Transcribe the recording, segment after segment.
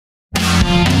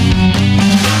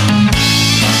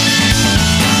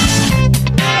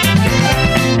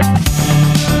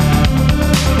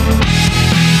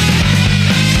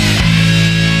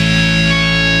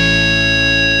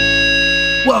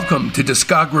to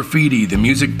Discograffiti, the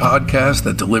music podcast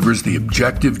that delivers the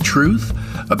objective truth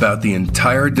about the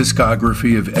entire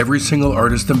discography of every single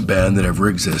artist and band that ever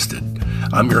existed.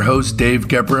 I'm your host, Dave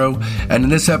Gebro, and in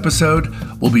this episode,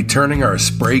 we'll be turning our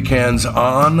spray cans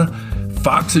on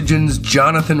Foxygen's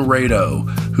Jonathan Rado,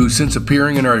 who since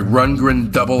appearing in our Rundgren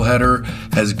doubleheader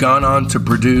has gone on to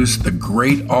produce the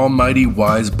great Almighty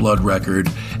Wise Blood record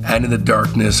and In the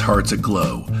Darkness Hearts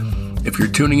Aglow. If you're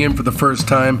tuning in for the first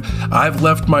time, I've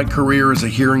left my career as a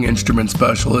hearing instrument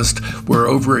specialist. We're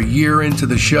over a year into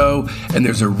the show, and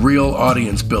there's a real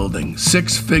audience building.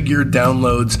 6-figure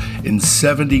downloads in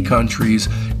 70 countries,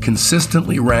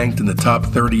 consistently ranked in the top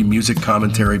 30 music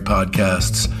commentary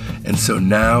podcasts. And so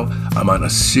now I'm on a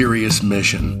serious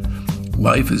mission.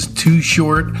 Life is too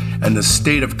short and the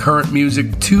state of current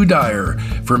music too dire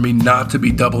for me not to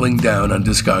be doubling down on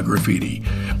Discograffiti.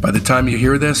 By the time you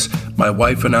hear this, my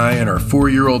wife and I and our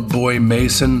 4-year-old boy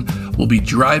Mason will be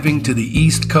driving to the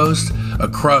East Coast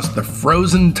across the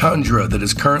frozen tundra that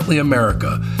is currently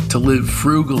America to live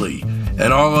frugally.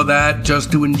 And all of that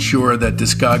just to ensure that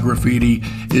Discograffiti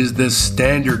is the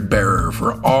standard bearer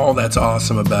for all that's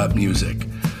awesome about music.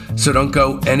 So don't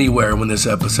go anywhere when this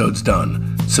episode's done.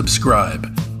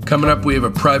 Subscribe. Coming up, we have a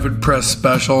private press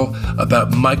special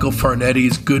about Michael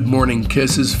Farnetti's Good Morning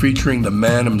Kisses featuring the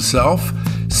man himself,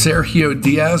 Sergio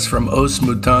Diaz from Os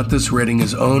Mutantes rating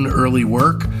his own early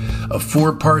work, a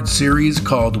 4-part series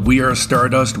called We Are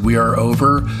Stardust, We Are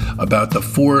Over, about the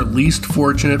 4 least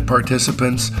fortunate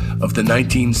participants of the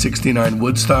 1969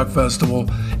 Woodstock Festival,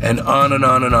 and on and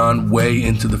on and on, way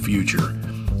into the future.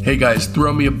 Hey guys,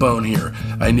 throw me a bone here.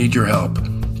 I need your help.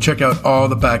 Check out all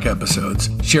the back episodes.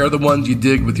 Share the ones you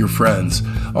dig with your friends.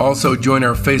 Also, join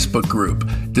our Facebook group,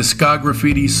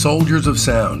 Discograffiti Soldiers of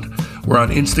Sound. We're on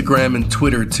Instagram and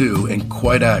Twitter too, and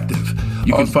quite active.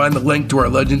 You can find the link to our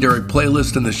legendary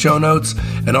playlist in the show notes,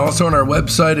 and also on our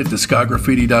website at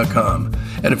discograffiti.com.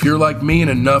 And if you're like me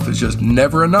and enough is just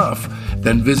never enough,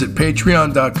 then visit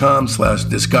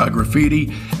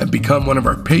patreon.com/discograffiti and become one of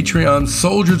our Patreon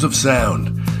Soldiers of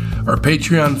Sound. Our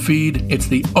Patreon feed, it's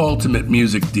the ultimate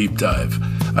music deep dive.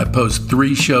 I post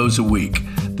 3 shows a week.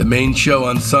 The main show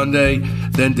on Sunday,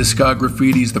 then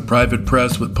Discograffiti's The Private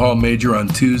Press with Paul Major on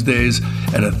Tuesdays,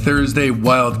 and a Thursday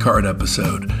wildcard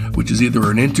episode, which is either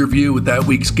an interview with that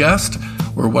week's guest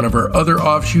or one of our other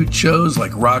offshoot shows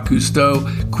like Rock Cousteau,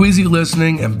 Queasy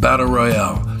Listening, and Battle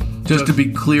Royale. Just to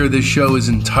be clear, this show is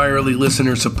entirely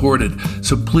listener supported,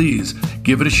 so please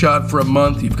give it a shot for a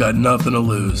month. You've got nothing to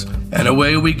lose. And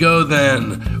away we go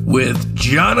then with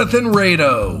Jonathan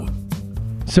Rado.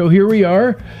 So here we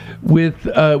are with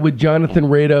Jonathan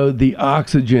Rado, the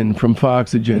Oxygen from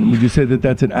Foxygen. Would you say that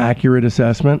that's an accurate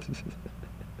assessment?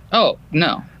 Oh,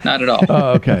 no, not at all. Oh,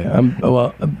 okay.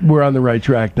 Well, we're on the right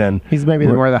track then. He's maybe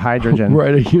more the hydrogen.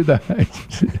 Right, you're the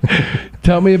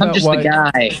Tell me about why. I'm just a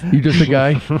guy. You're just a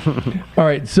guy? All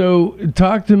right, so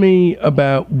talk to me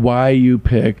about why you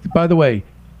picked. By the way,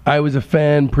 I was a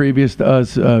fan previous to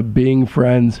us being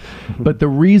friends, but the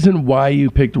reason why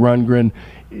you picked Rundgren,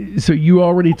 so you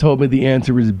already told me the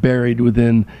answer is buried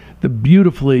within the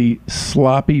beautifully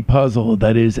sloppy puzzle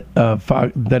that is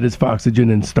Foxygen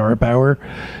and Star Power.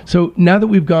 So now that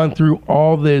we've gone through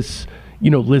all this,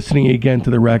 listening again to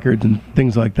the records and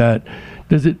things like that,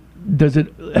 does it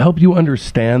help you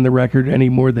understand the record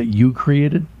anymore that you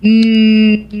created?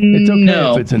 It's okay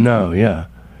no. if it's a no, yeah.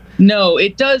 No,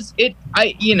 it does.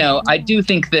 I do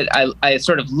think that I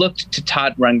sort of looked to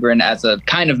Todd Rundgren as a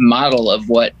kind of model of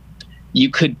what you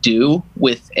could do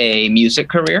with a music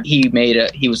career. He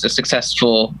was a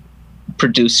successful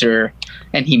producer,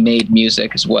 and he made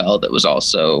music as well that was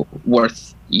also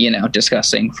worth,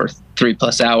 discussing for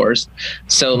 3+ hours.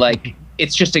 So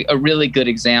it's just a really good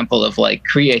example of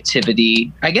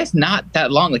creativity. I guess not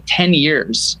that long, 10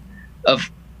 years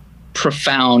of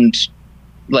profound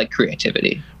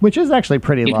creativity. Which is actually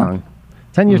pretty long.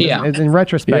 10 years, yeah. In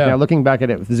retrospect, now looking back at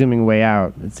it, zooming way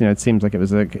out, it seems like it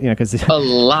was because a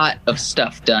lot of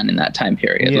stuff done in that time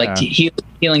period. Yeah.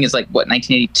 Healing is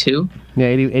 1982? Yeah,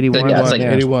 81. Yeah, it's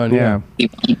 81, yeah.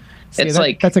 It's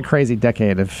that's a crazy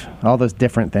decade of all those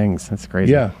different things. That's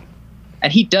crazy. Yeah.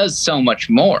 And he does so much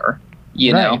more, know.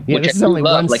 Yeah, which this is only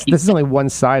one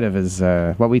side of his.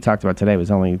 What we talked about today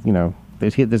was only,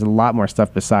 there's a lot more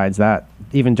stuff besides that,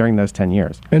 even during those 10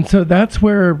 years. And so that's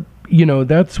where your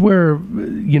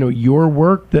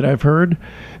work that I've heard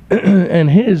and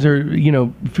his are,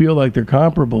 feel like they're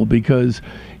comparable because,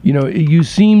 you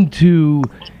seem to,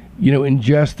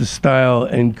 ingest the style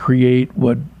and create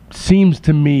what seems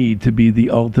to me to be the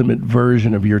ultimate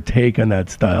version of your take on that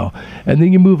style. And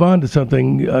then you move on to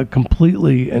something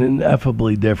completely and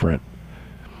ineffably different.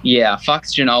 Yeah,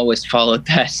 Foxygen always followed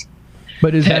that.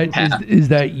 But is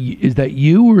that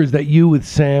you, or is that you with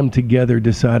Sam together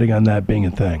deciding on that being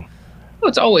a thing? Well,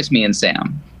 it's always me and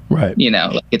Sam. Right.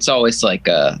 Like, it's always like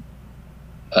a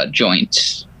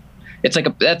joint. It's like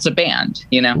that's a band.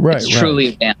 Right, it's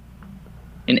truly a band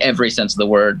in every sense of the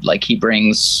word. Like, he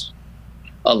brings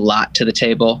a lot to the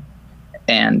table,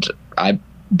 and I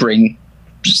bring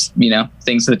just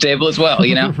things to the table as well.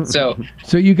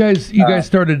 So you guys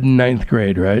started in 9th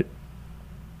grade, right?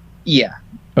 Yeah.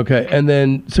 Okay, and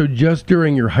then so just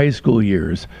during your high school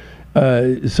years,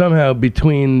 somehow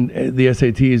between the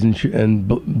SATs and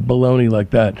baloney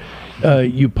like that,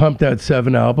 you pumped out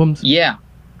 7 albums? Yeah,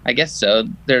 I guess so.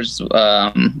 There's,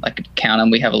 I could count them.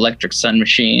 We have Electric Sun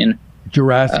Machine.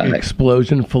 Jurassic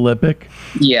Explosion, Philippic?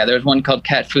 Yeah, there's one called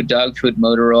Cat Food, Dog Food,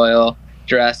 Motor Oil,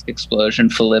 Jurassic Explosion,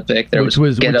 Philippic. Which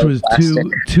was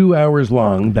 2 hours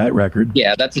long, that record.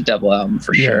 Yeah, that's a double album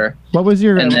for sure. What was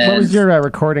your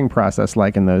recording process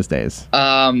like in those days?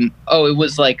 It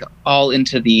was like all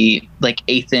into the like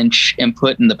 1/8"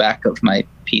 input in the back of my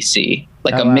PC,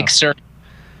 like a mixer,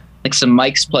 like some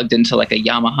mics plugged into like a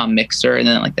Yamaha mixer, and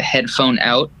then like the headphone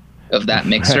out of that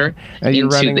mixer. Are you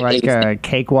running like a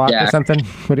Cakewalk or something?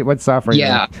 What software?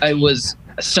 Yeah, I was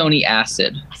Sony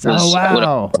Acid.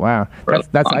 Wow!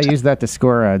 That's I used that to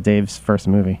score Dave's first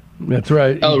movie. That's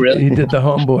right. Oh, really? He did The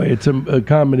Homeboy. It's a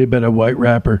comedy about a white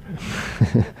rapper.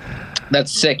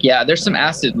 That's sick. Yeah, there's some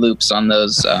acid loops on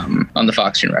those on the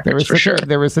Foxygen records for sure.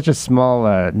 There was such a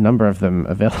small number of them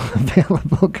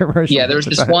available commercially. Yeah, there's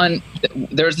this one.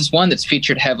 There's this one that's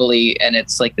featured heavily, and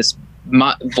it's like this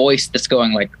voice that's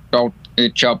going like, "Don't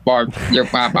jump up, your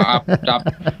pop,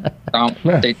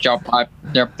 don't jump up,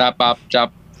 your pop,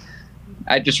 jump."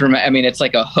 I just remember. I mean, it's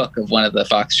like a hook of one of the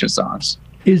Foxygen songs.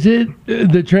 Is it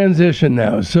the transition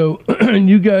now? So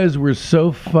you guys were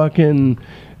so fucking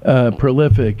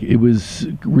prolific, it was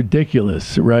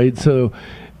ridiculous, right? So,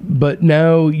 but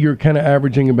now you're kind of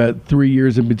averaging about 3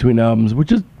 years in between albums,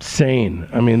 which is sane.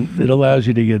 I mean, it allows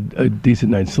you to get a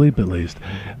decent night's sleep at least.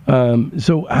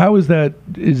 So how is that?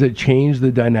 Is it changed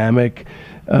the dynamic?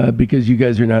 Because you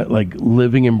guys are not like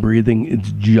living and breathing.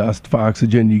 It's just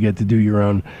Foxygen. You get to do your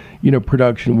own,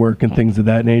 production work and things of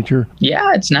that nature.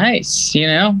 Yeah, it's nice.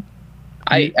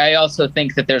 I also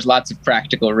think that there's lots of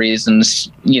practical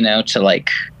reasons, to like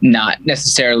not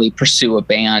necessarily pursue a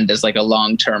band as like a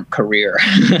long-term career.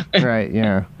 Right.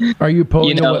 Yeah. Are you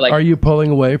pulling away, are you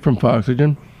pulling away from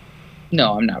Foxygen?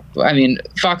 No, I'm not. I mean,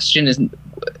 Foxygen is,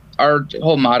 our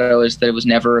whole motto is that it was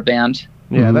never a band.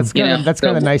 Yeah, that's kind of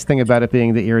the nice thing about it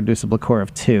being the irreducible core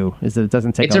of 2 is that it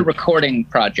doesn't take. It's a recording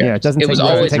project. Yeah, it doesn't take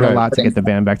a lot to get the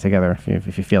band back together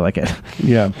if you feel like it.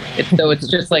 Yeah. It's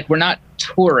just like we're not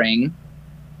touring,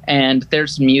 and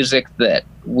there's music that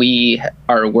we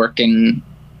are working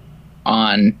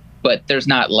on, but there's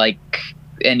not like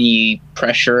any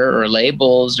pressure or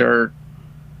labels or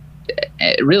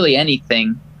really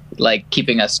anything like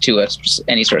keeping us to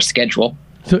any sort of schedule.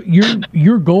 So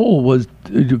your goal was,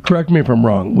 correct me if I'm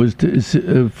wrong, was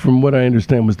to, from what I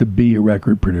understand, was to be a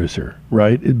record producer,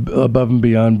 right? Above and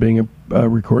beyond being a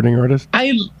recording artist?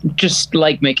 I just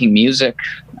like making music.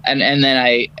 And then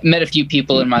I met a few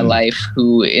people in my life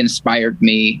who inspired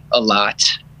me a lot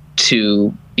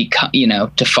to become,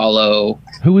 to follow.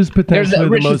 Who is potentially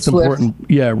the most important?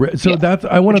 Yeah. So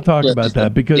I want to talk about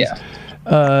that because,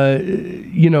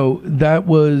 that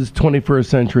was 21st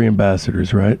Century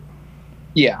Ambassadors, right?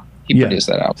 Yeah, he produced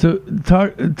that album. So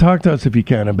talk to us, if you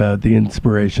can, about the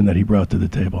inspiration that he brought to the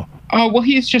table. Oh, well,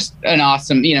 he's just an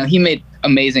awesome, he made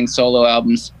amazing solo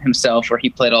albums himself where he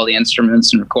played all the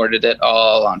instruments and recorded it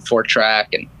all on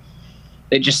 4-track, and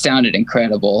they just sounded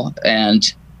incredible.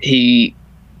 And he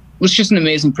was just an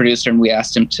amazing producer, and we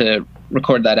asked him to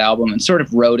record that album and sort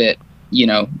of wrote it,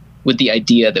 with the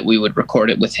idea that we would record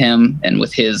it with him and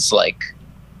with his, like,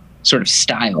 sort of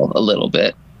style a little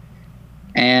bit.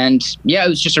 And yeah, it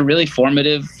was just a really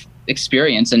formative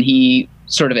experience. And he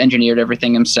sort of engineered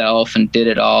everything himself and did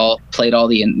it all, played all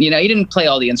the, he didn't play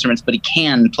all the instruments, but he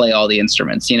can play all the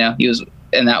instruments, and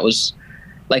that was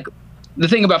like, the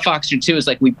thing about Foxygen too is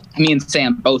like me and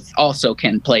Sam both also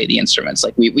can play the instruments.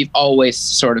 Like we've always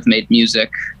sort of made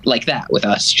music like that with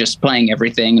us, just playing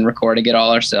everything and recording it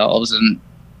all ourselves. And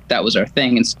that was our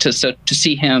thing. And to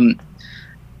see him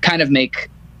kind of make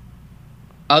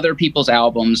other people's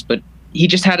albums, but he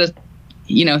just had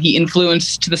he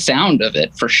influenced the sound of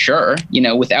it for sure,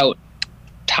 without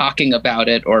talking about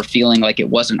it or feeling like it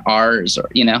wasn't ours or,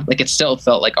 like it still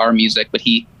felt like our music, but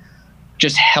he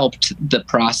just helped the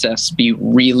process be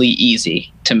really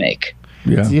easy to make.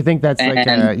 Yeah. Do you think that's you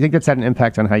think that's had an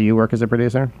impact on how you work as a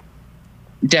producer?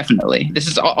 definitely. This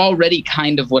is already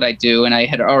kind of what I do, and I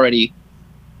had already,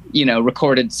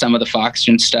 recorded some of the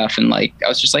Foxygen stuff, and like I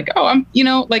was just like, oh, I'm,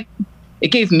 like it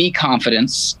gave me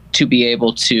confidence to be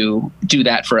able to do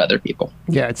that for other people.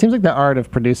 Yeah, it seems like the art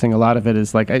of producing, a lot of it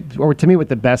is like, or to me, what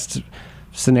the best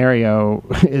scenario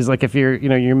is like if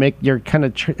you're kind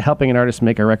of helping an artist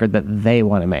make a record that they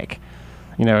want to make.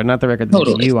 Not the record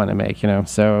that you want to make,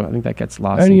 So I think that gets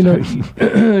lost.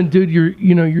 And dude,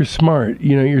 you're smart.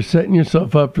 You're setting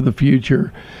yourself up for the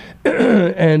future,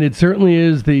 and it certainly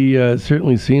is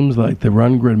certainly seems like the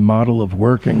Rundgren model of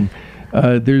working.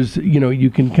 There's, you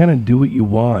can kind of do what you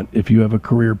want if you have a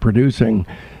career producing.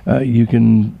 You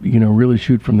can, really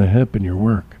shoot from the hip in your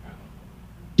work.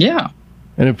 Yeah.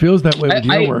 And it feels that way with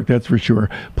your work, that's for sure.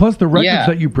 Plus, the records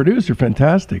that you produce are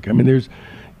fantastic. I mean, there's,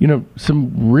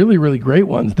 some really, really great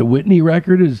ones. The Whitney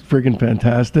record is friggin'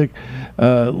 fantastic.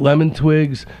 Lemon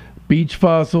Twigs, Beach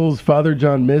Fossils, Father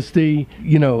John Misty,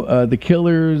 The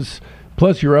Killers,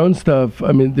 plus your own stuff.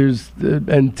 I mean, there's,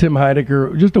 and Tim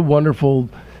Heidecker, just a wonderful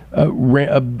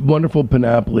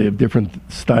panoply of different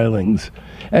stylings.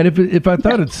 And if I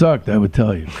thought it sucked, I would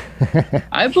tell you.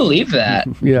 I believe that.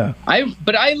 Yeah.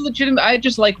 I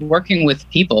just like working with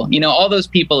people. All those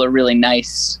people are really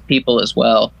nice people as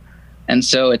well. And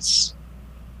so it's,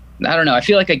 I don't know. I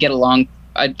feel like I get along.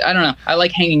 I don't know. I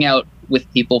like hanging out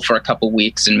with people for a couple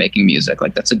weeks and making music.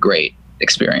 Like that's a great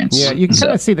experience. Yeah, you can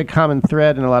kind of see the common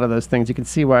thread in a lot of those things. You can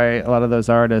see why a lot of those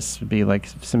artists would be like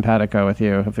simpatico with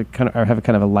you, have a kind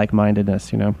of a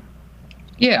like-mindedness,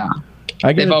 Yeah.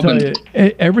 I gotta tell you,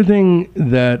 everything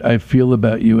that I feel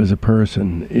about you as a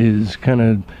person is kind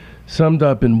of summed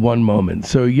up in one moment.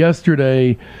 So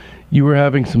yesterday, you were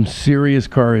having some serious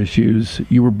car issues.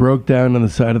 You were broke down on the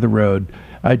side of the road.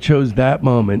 I chose that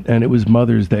moment, and it was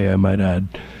Mother's Day, I might add.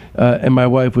 And my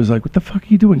wife was like, what the fuck are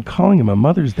you doing calling him on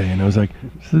Mother's Day? And I was like,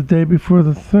 it's the day before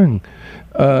the thing.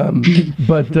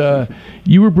 But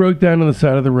you were broke down on the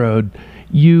side of the road.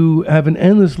 You have an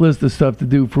endless list of stuff to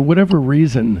do. For whatever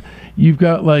reason, you've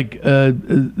got like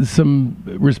some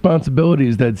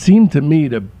responsibilities that seem to me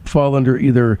to fall under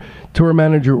either tour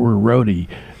manager or roadie.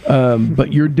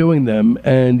 But you're doing them,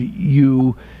 and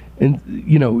you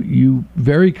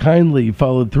very kindly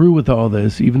followed through with all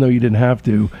this, even though you didn't have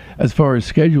to, as far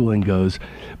as scheduling goes.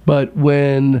 But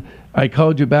when I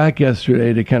called you back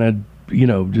yesterday to kind of,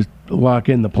 just lock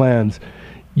in the plans,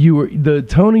 the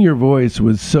tone of your voice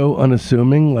was so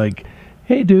unassuming, like,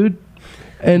 hey, dude.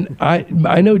 And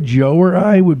I know Joe or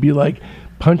I would be like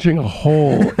punching a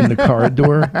hole in the car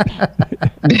door.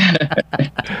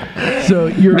 So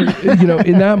you're,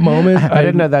 in that moment, I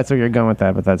didn't know that's where you're going with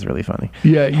that, but that's really funny.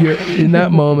 Yeah, in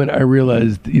that moment, I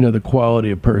realized, the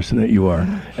quality of person that you are,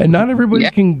 and not everybody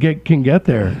can get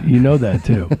there. You know that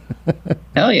too.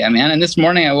 Hell yeah, man! And this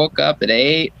morning I woke up at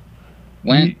 8.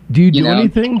 Do you do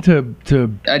anything to?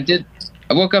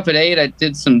 I woke up at 8. I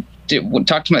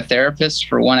talked to my therapist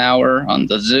for 1 hour on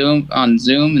Zoom,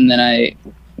 and then I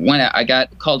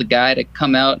called a guy to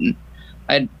come out, and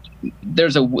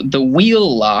there's the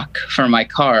wheel lock for my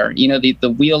car.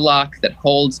 The wheel lock that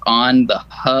holds on the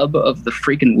hub of the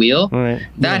freaking wheel. Right.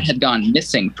 That had gone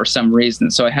missing for some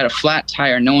reason. So I had a flat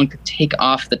tire. No one could take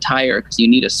off the tire because you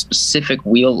need a specific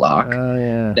wheel lock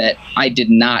that I did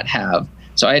not have.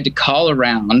 So I had to call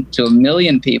around to 1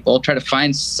 million people, try to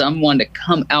find someone to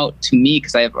come out to me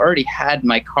because I have already had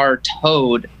my car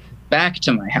towed back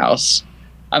to my house.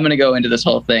 I'm going to go into this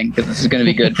whole thing because this is going to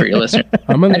be good for your listeners.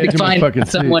 I'm going to find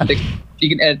someone to, you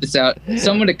can edit this out,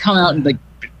 someone to come out and like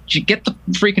get the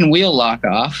freaking wheel lock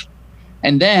off.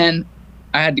 And then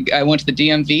I went to the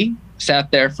DMV,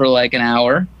 sat there for like an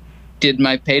hour,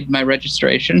 paid my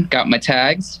registration, got my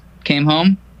tags, came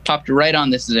home, popped right on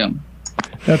this Zoom.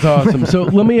 That's awesome. So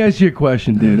let me ask you a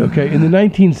question, dude. Okay. In the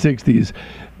 1960s,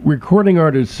 recording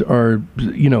artists are,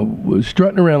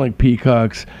 strutting around like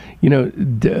peacocks,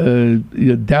 dallying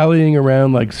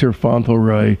around like Sir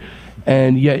Fauntleroy,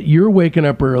 and yet you're waking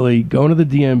up early, going to the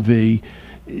DMV.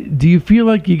 Do you feel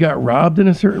like you got robbed in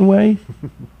a certain way?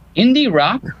 Indie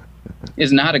rock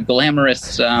is not a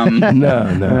glamorous. No.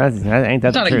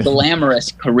 That's not a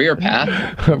glamorous career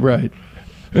path. Right.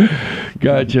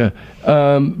 Gotcha.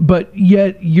 But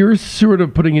yet you're sort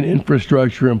of putting an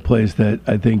infrastructure in place that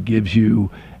I think gives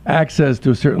you access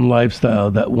to a certain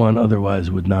lifestyle that one otherwise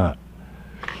would not.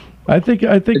 I think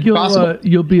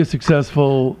you'll be a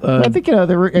successful. I think I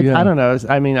don't know.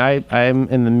 I mean, I'm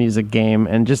in the music game,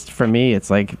 and just for me, it's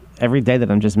like every day that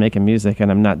I'm just making music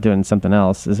and I'm not doing something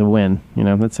else is a win.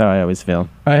 That's how I always feel.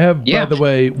 I have, by the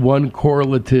way, one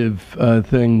correlative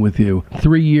thing with you: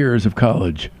 3 years of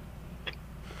college.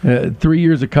 3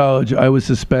 years of college, I was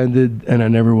suspended and I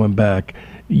never went back.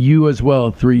 You as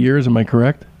well, 3 years, am I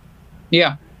correct?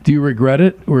 Yeah. Do you regret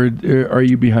it, or are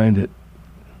you behind it?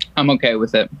 I'm okay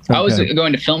with it. Okay. I was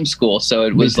going to film school, so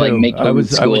it Me was like too. make I was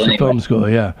school to anyway. film school,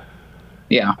 yeah.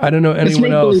 Yeah. I don't know It's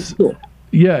anyone make-believe else. school.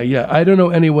 Yeah. I don't know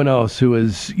anyone else who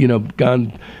has,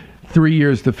 gone 3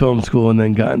 years to film school and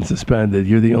then gotten suspended.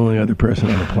 You're the only other person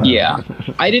on the planet. Yeah.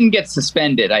 I didn't get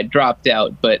suspended. I dropped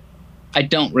out, but I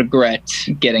don't regret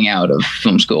getting out of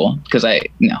film school because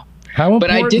no. How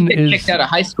But I did important get is kicked out of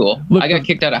high school. Look, I got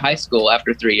kicked out of high school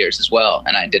after 3 years as well,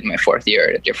 and I did my 4th year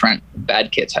at a different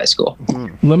bad kids high school.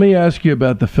 Let me ask you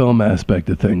about the film aspect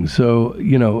of things. So,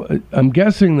 I'm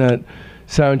guessing that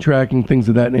soundtracking, things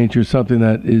of that nature, is something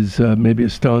that is maybe a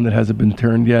stone that hasn't been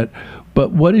turned yet.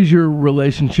 But what is your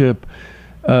relationship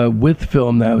with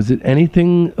film now? Is it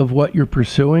anything of what you're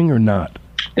pursuing or not?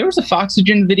 There was a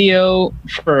Foxygen video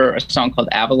for a song called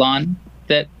Avalon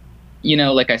that,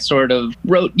 I sort of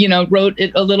wrote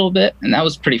it a little bit, and that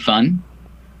was pretty fun.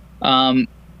 I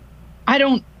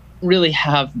don't really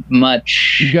have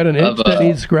much. You got an itch that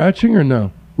needs scratching or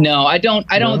no? No, I don't.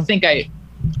 I don't think I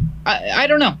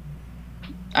don't know.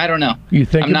 I don't know. You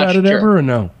think I'm not about it sure. ever or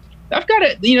no? I've got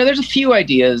it. There's a few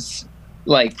ideas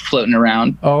like floating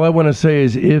around. All I want to say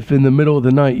is if in the middle of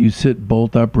the night you sit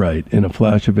bolt upright in a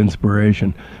flash of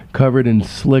inspiration, covered and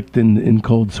slicked in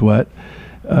cold sweat,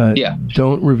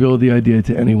 don't reveal the idea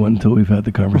to anyone until we've had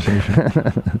the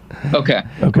conversation. Okay.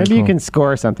 Maybe you can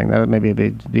score something. That would maybe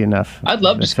be enough. I'd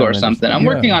love to score something. I'm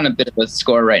working on a bit of a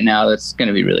score right now that's going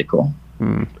to be really cool.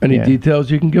 Any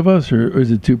details you can give us, or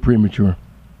is it too premature?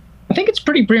 I think it's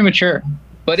pretty premature,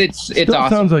 but it's Still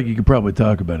awesome. Sounds like you could probably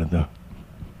talk about it, though.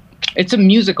 It's a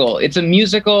musical.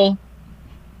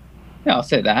 Yeah, I'll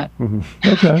say that.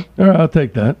 Okay. All right, I'll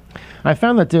take that. I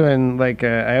found that doing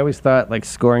I always thought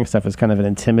scoring stuff is kind of an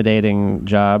intimidating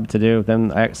job to do.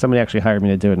 Then somebody actually hired me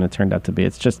to do it, and it turned out to be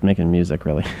it's just making music,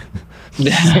 really.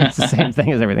 It's the same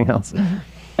thing as everything else.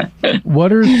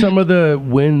 What are some of the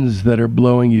winds that are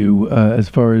blowing you as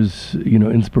far as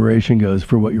inspiration goes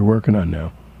for what you're working on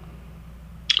now?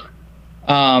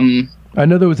 I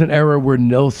know there was an era where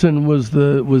Nilsson was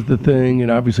the thing,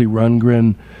 and obviously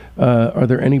Rundgren. Are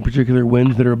there any particular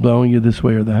winds that are blowing you this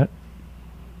way or that?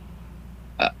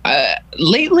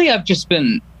 Lately, I've just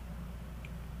been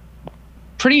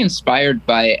pretty inspired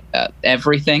by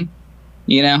everything.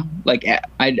 I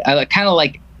kind of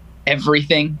like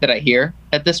everything that I hear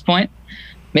at this point.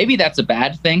 Maybe that's a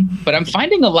bad thing, but I'm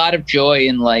finding a lot of joy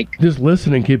in just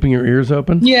listening, keeping your ears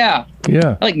open. Yeah.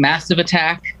 I like Massive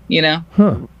Attack.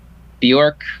 Huh.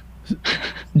 Bjork.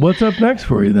 What's up next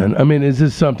for you then? I mean, is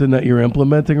this something that you're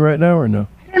implementing right now or no?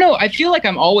 I don't know. I feel like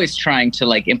I'm always trying to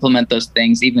implement those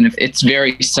things, even if it's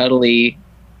very subtly,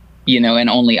 and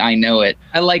only I know it.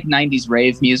 I like 90s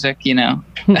rave music,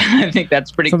 I think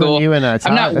that's pretty something cool. You and Todd,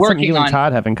 I'm not working you on and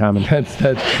Todd have in common. That's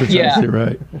precisely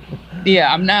right.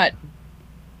 Yeah, I'm not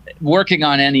working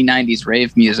on any 90s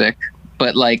rave music,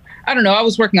 but I don't know. I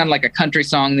was working on a country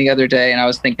song the other day, and I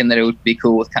was thinking that it would be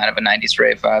cool with kind of a 90s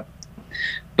rave vibe.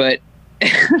 But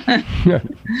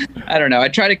I don't know.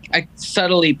 I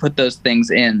subtly put those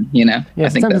things in, Yeah, I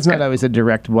think sometimes it's not always a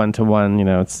direct one-to-one,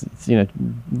 it's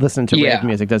listening to rave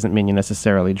music doesn't mean you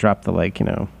necessarily drop the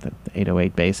the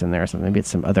 808 bass in there or something. Maybe it's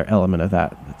some other element of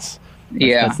that. That's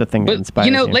the thing that inspires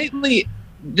you. Lately,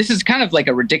 this is kind of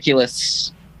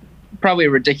probably a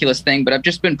ridiculous thing, but I've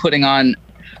just been putting on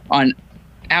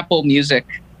Apple Music.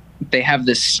 They have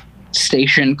this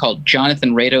station called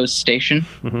Jonathan Rado's Station,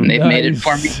 and they've made it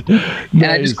for me. And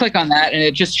I just click on that, and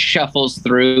it just shuffles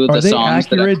through the songs.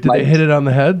 Are they accurate? Did they hit it on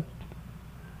the head?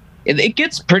 It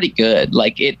gets pretty good.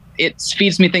 It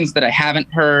feeds me things that I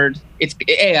haven't heard. It's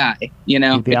AI,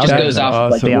 It just goes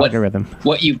off the algorithm.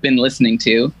 What you've been listening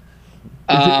to.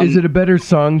 Is it a better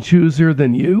song chooser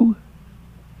than you?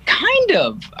 Kind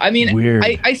of. I mean, weird.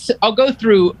 I'll go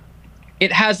through.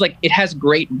 It has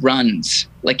great runs.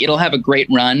 It'll have a great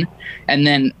run, and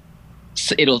then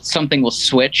something will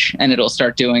switch, and it'll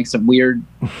start doing some weird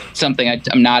something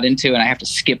I'm not into, and I have to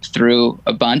skip through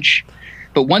a bunch.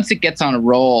 But once it gets on a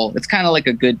roll, it's kind of like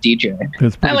a good DJ.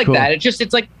 That's pretty I like cool. that.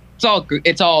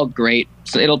 It's all great.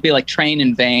 So it'll be like Train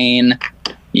in Vain,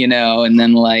 and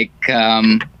then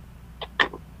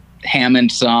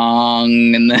Hammond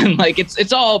song, and then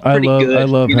it's all pretty good. I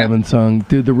love Hammond song,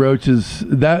 dude. The Roaches,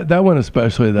 that one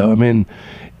especially though. I mean,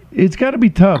 it's got to be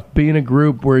tough being a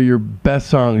group where your best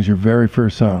song is your very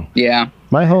first song. Yeah,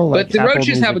 my whole. But the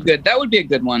Roaches have that would be a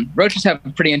good one. Roaches have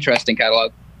a pretty interesting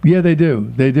catalog. Yeah, they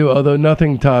do. Although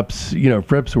nothing tops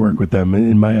Fripp's work with them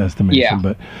in my estimation. Yeah,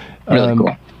 but really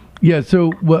cool. Yeah.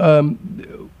 So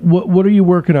what are you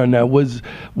working on now? Was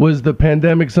the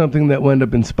pandemic something that wound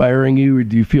up inspiring you, or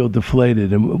do you feel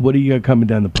deflated? And what do you got coming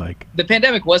down the pike? The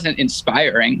pandemic wasn't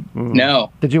inspiring.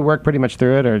 No. Did you work pretty much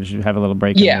through it, or did you have a little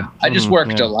break? Yeah, I just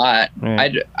worked a lot.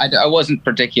 Right. I wasn't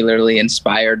particularly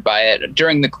inspired by it.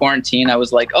 During the quarantine, I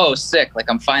was like, oh, sick. Like,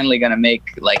 I'm finally going to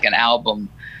make like an album.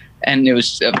 And it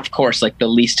was, of course, like the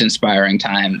least inspiring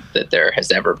time that there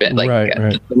has ever been. Like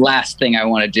right. The last thing I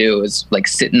want to do is like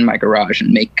sit in my garage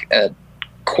and make a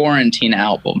quarantine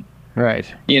album.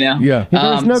 Right. You know? Yeah.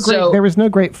 There was no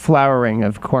great flowering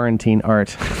of quarantine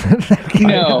art.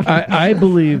 No. I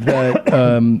believe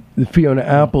that Fiona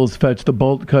Apple's Fetch the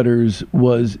Bolt Cutters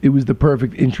was the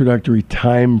perfect introductory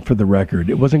time for the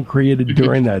record. It wasn't created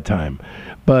during that time.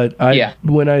 But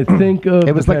when I think of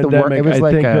it was the like pandemic,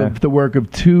 I think of the work of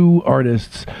two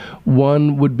artists.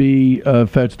 One would be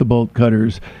Fetch the Bolt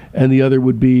Cutters, and the other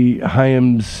would be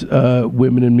Chaim's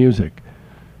Women in Music.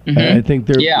 I think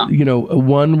they're,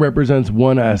 one represents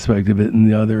one aspect of it, and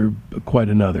the other quite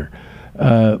another.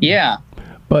 But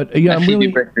I'm Phoebe really,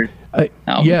 Bridgers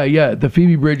the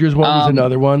Phoebe Bridgers one was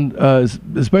another one,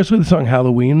 especially the song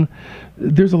Halloween.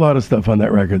 There's a lot of stuff on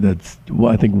that record that's,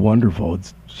 I think, wonderful.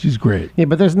 She's great. Yeah,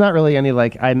 but there's not really any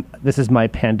this is my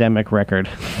pandemic record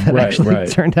that actually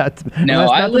turned out to, no,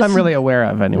 that I'm really aware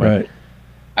of anyway. Right.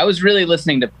 I was really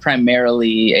listening to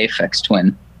primarily Aphex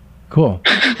Twin. Cool.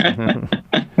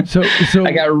 So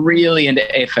I got really into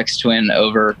Aphex Twin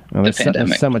over the pandemic.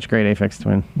 There's so much great Aphex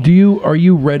Twin. Are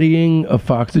you readying a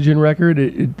Foxygen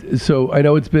record? So I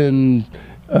know it's been,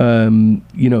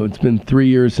 it's been 3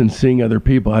 years since Seeing Other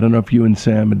People. I don't know if you and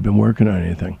Sam had been working on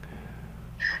anything.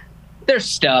 There's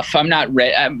stuff. I'm not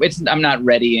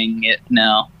readying it.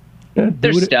 No. Yeah,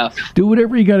 there's stuff. Do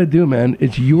whatever you got to do, man.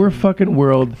 It's your fucking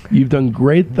world. You've done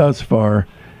great thus far.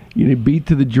 You beat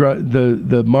to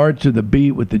the march of the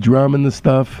beat with the drum and the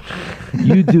stuff.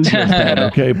 You do just that,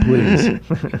 okay? Please.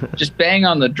 Just bang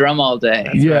on the drum all day.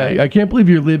 Right. I can't believe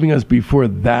you're leaving us before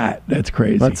that. That's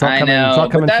crazy. I know.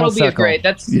 But that'll be great.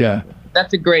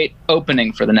 That's a great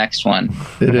opening for the next one.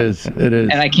 It is.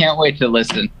 And I can't wait to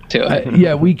listen to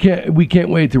it. We can't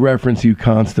wait to reference you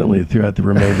constantly throughout the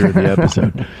remainder of the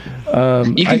episode.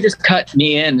 You can just cut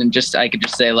me in and I could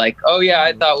just say like, oh yeah,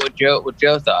 I thought what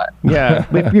Joe thought. Yeah,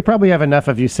 we probably have enough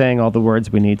of you saying all the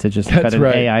words we need to just cut an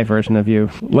AI version of you.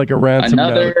 Like a ransom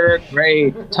note. Another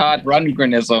great Todd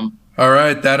Rundgrenism. All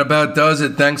right, that about does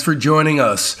it. Thanks for joining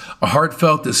us. A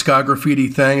heartfelt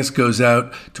Discograffiti thanks goes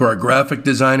out to our graphic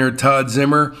designer, Todd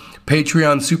Zimmer,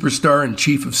 Patreon superstar and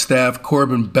chief of staff,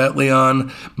 Corbin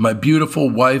Betleon, my beautiful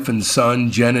wife and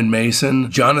son, Jen and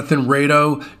Mason, Jonathan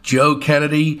Rado, Joe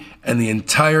Kennedy, and the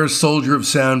entire Soldier of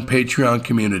Sound Patreon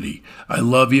community. I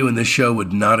love you, and this show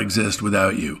would not exist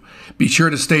without you. Be sure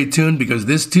to stay tuned, because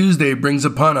this Tuesday brings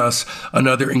upon us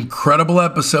another incredible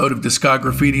episode of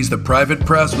Discograffiti's The Private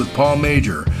Press with Paul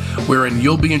Major, wherein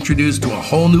you'll be introduced to a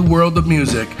whole new world of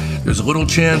music there's a little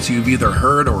chance you've either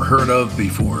heard or heard of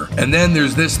before. And then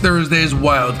there's this Thursday's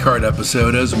Wildcard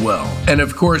episode as well. And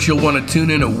of course, you'll want to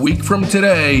tune in a week from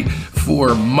today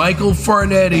for Michael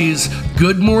Farnetti's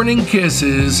Good Morning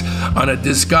Kisses on a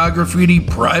Discograffiti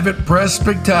Private Press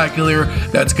spectacular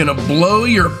that's going to blow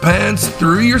your pants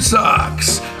through your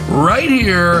socks. Right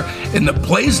here in the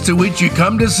place to which you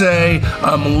come to say,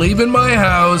 I'm leaving my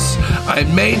house. I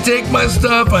may take my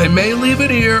stuff. I may leave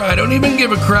it here. I don't even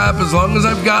give a crap as long as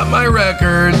I've got my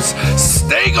records.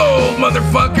 Stay gold,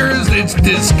 motherfuckers. It's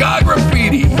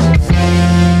Discograffiti.